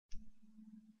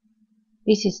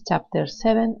This is chapter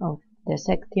 7 of the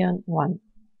section 1,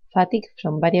 Fatigue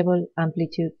from Variable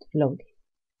Amplitude Loading.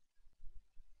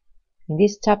 In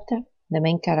this chapter, the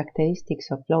main characteristics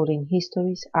of loading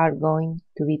histories are going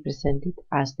to be presented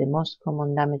as the most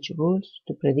common damage rules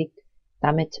to predict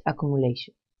damage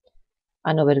accumulation,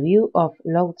 an overview of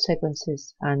load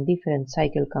sequences and different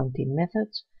cycle counting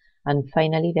methods, and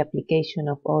finally the application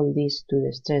of all this to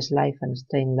the stress life and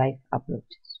strain life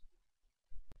approaches.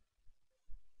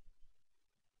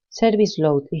 Service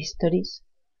load histories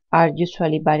are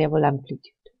usually variable amplitude.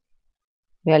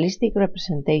 Realistic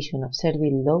representation of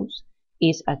service loads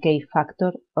is a key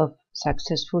factor of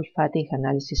successful fatigue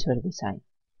analysis or design.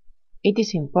 It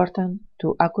is important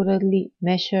to accurately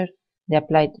measure the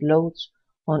applied loads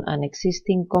on an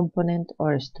existing component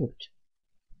or structure.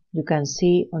 You can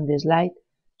see on the slide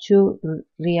two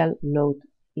real load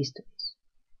histories.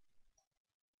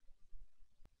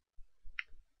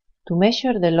 To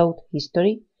measure the load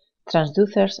history,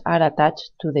 transducers are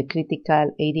attached to the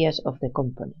critical areas of the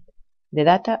component. The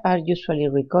data are usually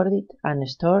recorded and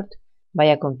stored by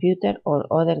a computer or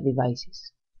other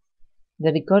devices.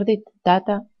 The recorded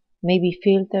data may be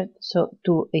filtered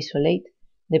to isolate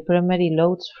the primary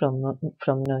loads from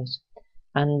noise,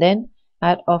 and then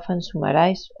are often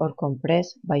summarized or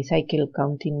compressed by cycle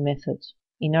counting methods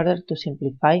in order to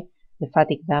simplify the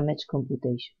fatigue damage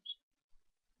computations.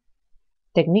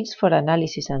 Techniques for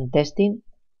analysis and testing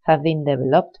have been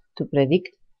developed to predict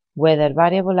whether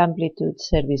variable amplitude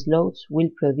service loads will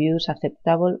produce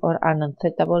acceptable or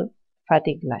unacceptable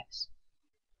fatigue lives.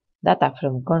 Data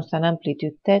from constant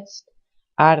amplitude tests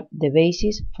are the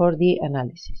basis for the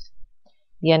analysis.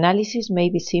 The analysis may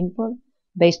be simple,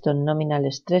 based on nominal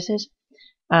stresses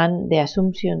and the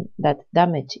assumption that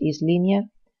damage is linear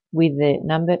with the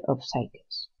number of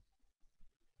cycles.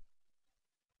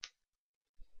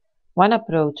 One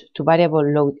approach to variable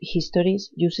load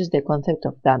histories uses the concept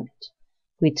of damage,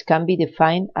 which can be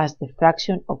defined as the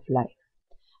fraction of life,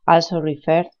 also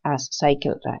referred as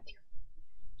cycle ratio,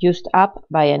 used up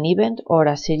by an event or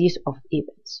a series of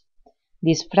events.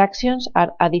 These fractions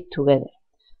are added together.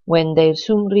 When their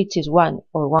sum reaches 1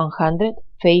 or 100,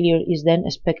 failure is then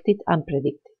expected and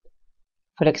predicted.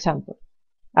 For example,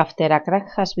 after a crack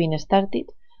has been started,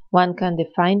 one can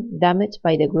define damage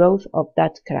by the growth of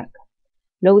that crack.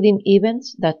 Loading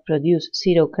events that produce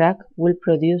zero crack will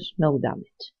produce no damage.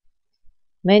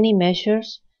 Many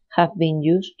measures have been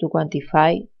used to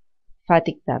quantify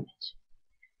fatigue damage: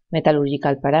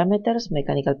 metallurgical parameters,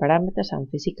 mechanical parameters, and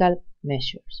physical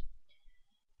measures.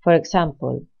 For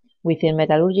example, within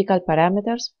metallurgical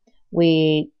parameters,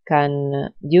 we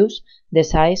can use the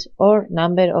size or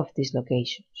number of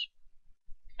dislocations.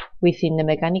 Within the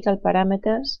mechanical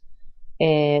parameters,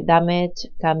 damage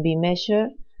can be measured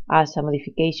as a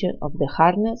modification of the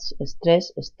hardness, stress,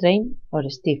 strain, or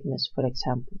stiffness, for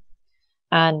example.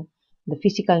 And the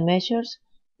physical measures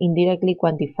indirectly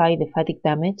quantify the fatigue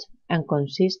damage and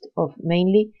consist of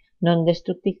mainly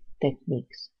non-destructive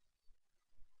techniques.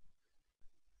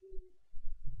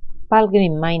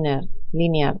 Palgreen-Miner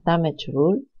linear damage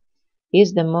rule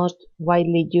is the most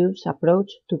widely used approach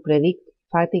to predict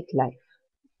fatigue life.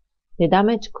 The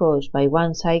damage caused by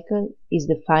one cycle is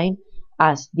defined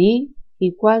as D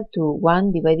equal to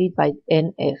 1 divided by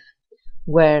NF,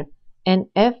 where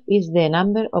NF is the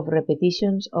number of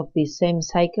repetitions of the same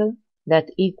cycle that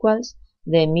equals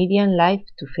the median life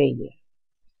to failure.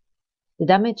 The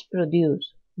damage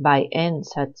produced by N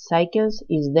such cycles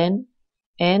is then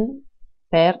N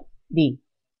per D.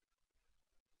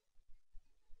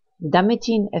 The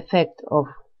damaging effect of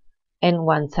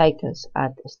N1 cycles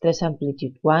at stress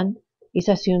amplitude 1 is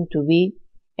assumed to be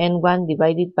N1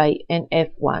 divided by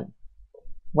NF1,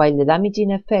 while the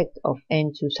damaging effect of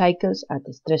N2 cycles at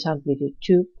stress amplitude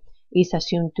 2 is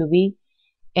assumed to be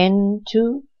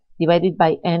N2 divided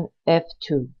by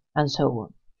NF2, and so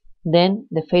on. Then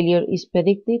the failure is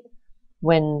predicted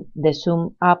when the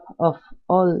sum up of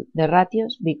all the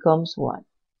ratios becomes 1.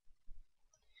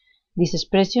 This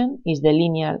expression is the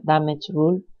linear damage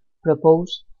rule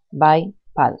proposed by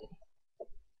Palgreen.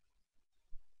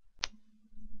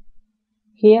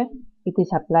 Here it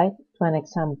is applied to an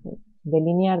example. The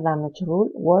linear damage rule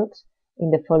works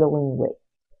in the following way.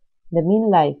 The mean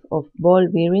life of ball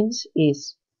bearings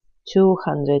is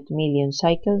 200 million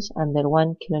cycles under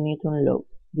 1 kN load.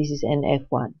 This is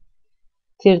NF1.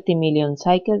 30 million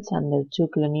cycles under 2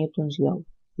 kN load.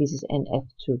 This is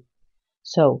NF2.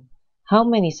 So, how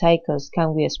many cycles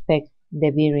can we expect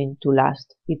the bearing to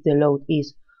last if the load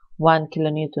is 1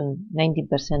 kN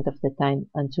 90% of the time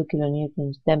and 2 kN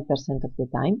 10% of the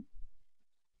time?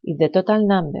 If the total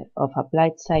number of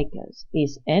applied cycles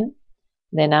is n,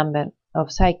 the number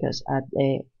of cycles at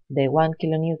the 1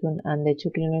 kN and the 2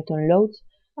 kN loads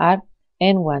are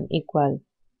N1 equal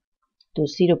to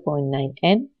 0.9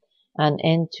 N and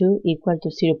N2 equal to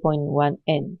 0.1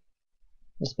 N,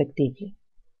 respectively.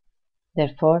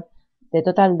 Therefore, the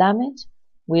total damage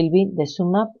will be the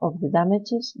sum up of the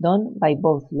damages done by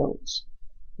both loads.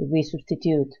 If we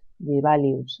substitute the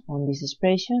values on this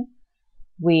expression,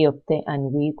 we obtain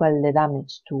and we equal the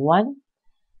damage to 1,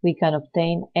 we can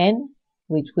obtain N,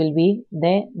 which will be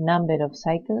the number of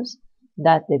cycles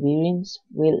that the bearings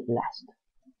will last.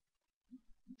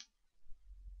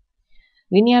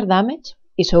 Linear damage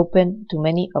is open to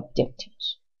many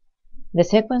objections. The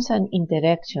sequence and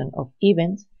interaction of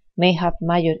events may have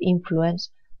major influence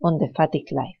on the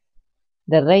fatigue life.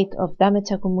 The rate of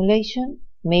damage accumulation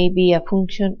may be a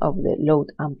function of the load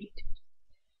amplitude.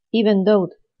 Even though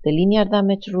the linear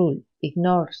damage rule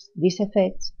ignores these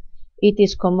effects, it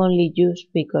is commonly used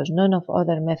because none of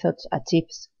other methods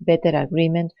achieves better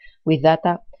agreement with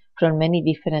data from many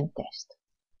different tests.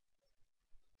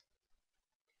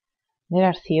 There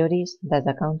are theories that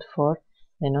account for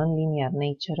the nonlinear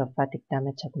nature of fatigue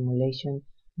damage accumulation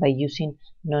by using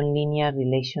nonlinear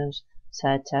relations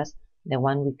such as the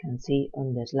one we can see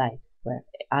on the slide, where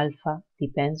alpha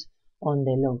depends on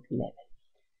the load level.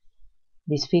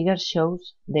 This figure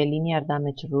shows the linear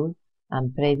damage rule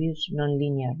and previous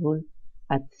nonlinear rule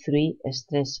at 3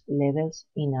 stress levels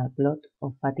in a plot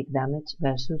of fatigue damage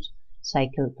versus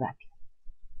cycle ratio.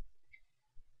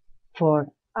 For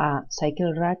a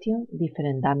cycle ratio,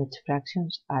 different damage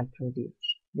fractions are produced,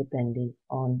 depending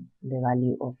on the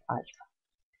value of alpha.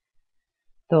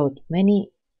 Though many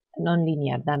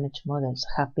nonlinear damage models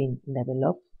have been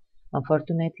developed,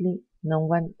 unfortunately, no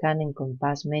one can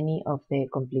encompass many of the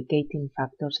complicating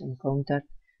factors encountered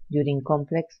during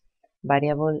complex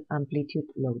variable amplitude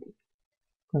loading.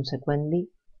 Consequently,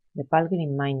 the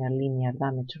Palgreen minor linear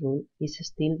damage rule is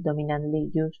still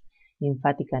dominantly used in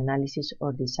fatigue analysis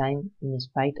or design in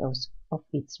spite of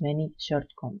its many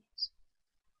shortcomings.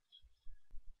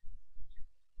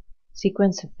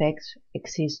 Sequence effects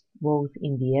exist both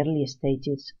in the early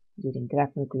stages during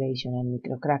crack nucleation and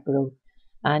microcrack growth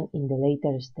and in the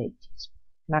later stages,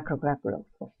 macrocrack growth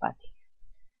of fatigue.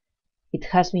 It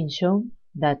has been shown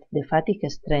that the fatigue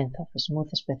strength of smooth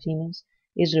specimens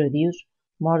is reduced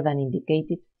more than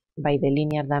indicated by the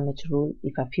linear damage rule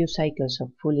if a few cycles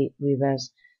of fully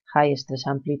reversed high stress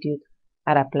amplitude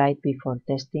are applied before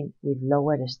testing with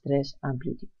lower stress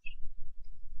amplitudes.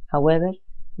 However,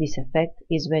 this effect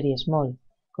is very small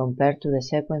compared to the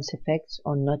sequence effects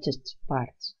on notched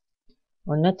parts.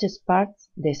 On notched parts,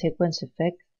 the sequence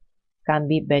effect can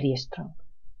be very strong.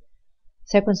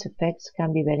 Sequence effects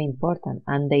can be very important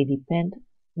and they depend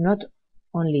not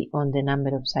only on the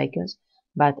number of cycles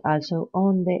but also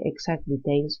on the exact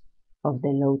details of the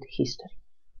load history.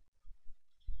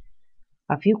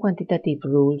 A few quantitative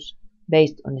rules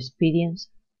based on experience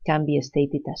can be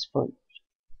stated as follows.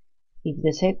 If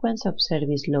the sequence of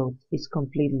service loads is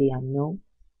completely unknown,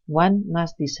 one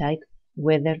must decide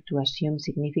whether to assume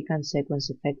significant sequence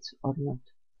effects or not.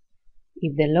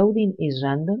 If the loading is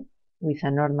random, with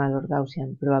a normal or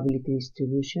Gaussian probability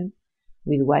distribution,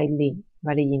 with widely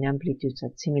varying amplitudes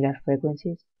at similar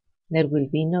frequencies, there will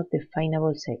be no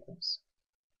definable sequence.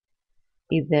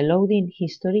 If the loading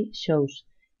history shows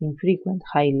infrequent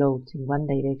high loads in one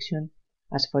direction,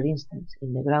 as for instance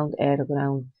in the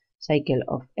ground-air-ground cycle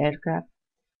of aircraft,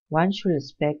 one should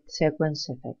expect sequence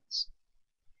effects.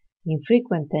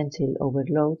 Infrequent tensile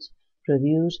overloads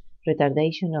produce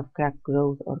retardation of crack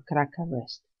growth or crack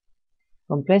arrest.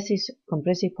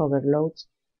 Compressive overloads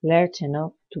large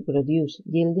enough to produce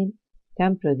yielding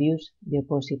can produce the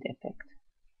opposite effect.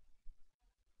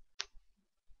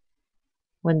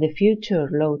 When the future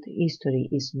load history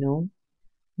is known,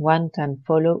 one can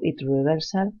follow its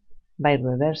reversal by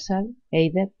reversal,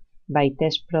 either by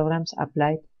test programs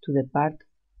applied to the part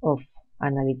of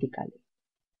analytically.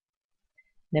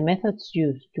 The methods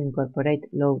used to incorporate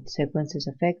load sequences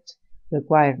effects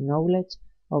require knowledge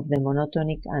of the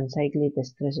monotonic and cyclic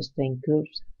stress-strain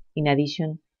curves in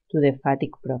addition to the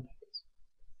fatigue properties.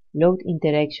 Load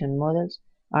interaction models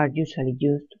are usually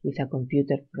used with a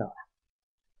computer program.